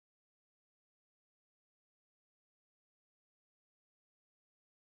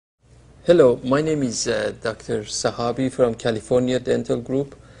Hello, my name is Dr. Sahabi from California Dental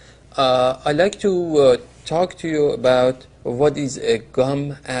Group. I'd like to talk to you about what is a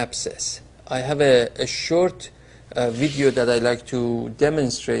gum abscess. I have a short video that I'd like to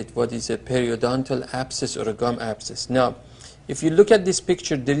demonstrate what is a periodontal abscess or a gum abscess. Now, if you look at this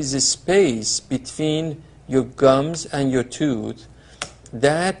picture, there is a space between your gums and your tooth.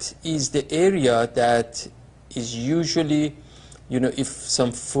 That is the area that is usually, if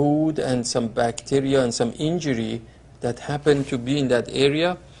some food and some bacteria and some injury that happen to be in that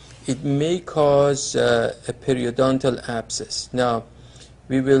area, it may cause a periodontal abscess. Now,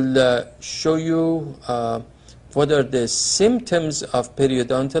 we will show you what are the symptoms of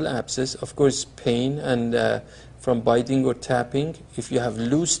periodontal abscess. Of course, pain and from biting or tapping. If you have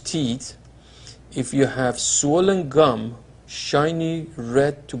loose teeth, if you have swollen gum, shiny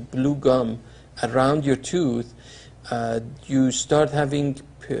red to blue gum around your tooth, you start having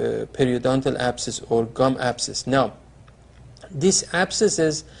periodontal abscess or gum abscess. Now, these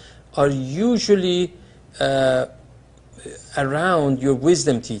abscesses are usually around your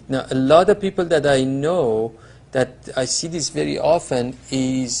wisdom teeth. Now, a lot of people that I know, that I see this very often,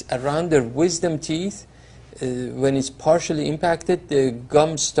 is around their wisdom teeth. When it's partially impacted, the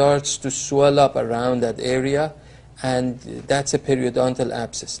gum starts to swell up around that area, and that's a periodontal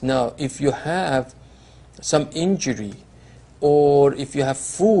abscess. Now, if you have some injury, or if you have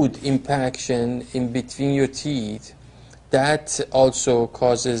food impaction in between your teeth, that also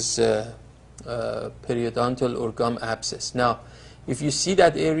causes periodontal or gum abscess. Now, if you see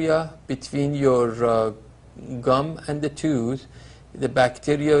that area between your gum and the tooth, the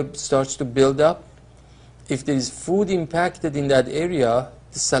bacteria starts to build up. If there is food impacted in that area,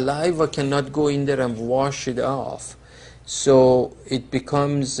 the saliva cannot go in there and wash it off, so it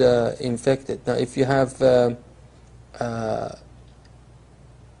becomes infected. Now, if you have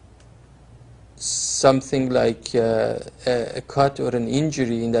something like a cut or an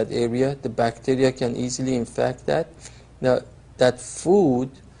injury in that area, the bacteria can easily infect that. Now, that food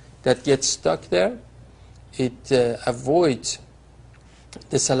that gets stuck there, it avoids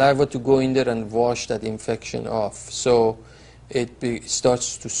the saliva to go in there and wash that infection off, so it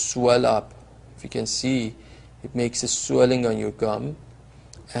starts to swell up. If you can see, it makes a swelling on your gum,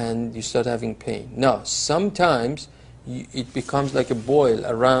 and you start having pain. Now, sometimes it becomes like a boil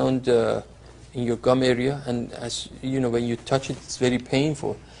around in your gum area, and as you know, when you touch it, it's very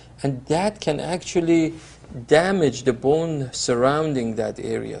painful, and that can actually damage the bone surrounding that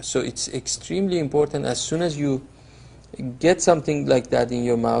area. So it's extremely important, as soon as you get something like that in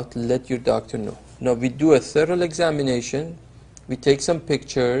your mouth, let your doctor know. Now, we do a thorough examination, we take some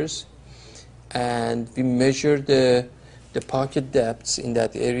pictures, and we measure the pocket depths in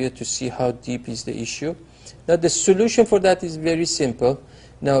that area to see how deep is the issue. Now, the solution for that is very simple.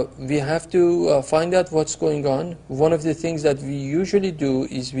 Now, we have to find out what's going on. One of the things that we usually do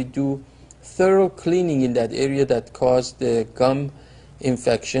is we do thorough cleaning in that area that caused the gum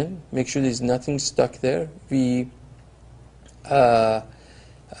infection. Make sure there's nothing stuck there. We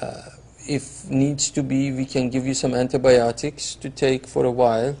if needs to be, we can give you some antibiotics to take for a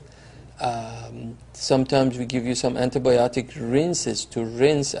while. Sometimes we give you some antibiotic rinses to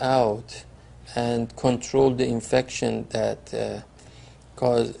rinse out and control the infection that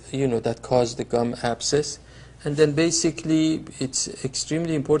caused the gum abscess. And then basically, it's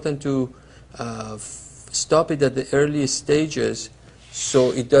extremely important to stop it at the earliest stages,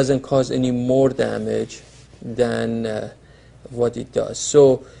 so it doesn't cause any more damage than what it does.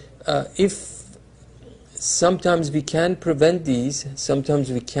 So if sometimes we can prevent these,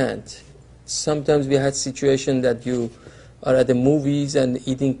 sometimes we can't. Sometimes we had situation that you are at the movies and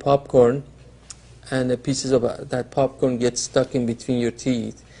eating popcorn, and the pieces of that popcorn get stuck in between your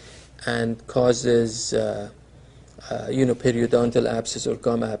teeth and causes periodontal abscess or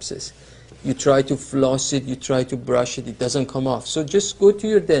gum abscess. You try to floss it, you try to brush it, it doesn't come off. So just go to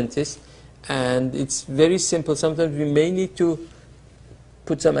your dentist, and it's very simple. Sometimes we may need to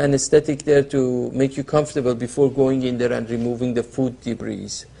put some anesthetic there to make you comfortable before going in there and removing the food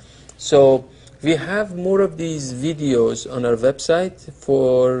debris. So we have more of these videos on our website.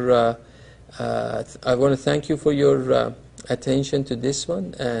 I want to thank you for your attention to this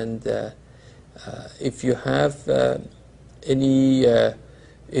one, and if you have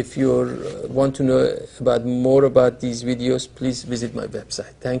if you want to know more about these videos, please visit my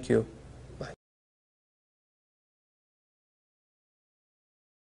website. Thank you.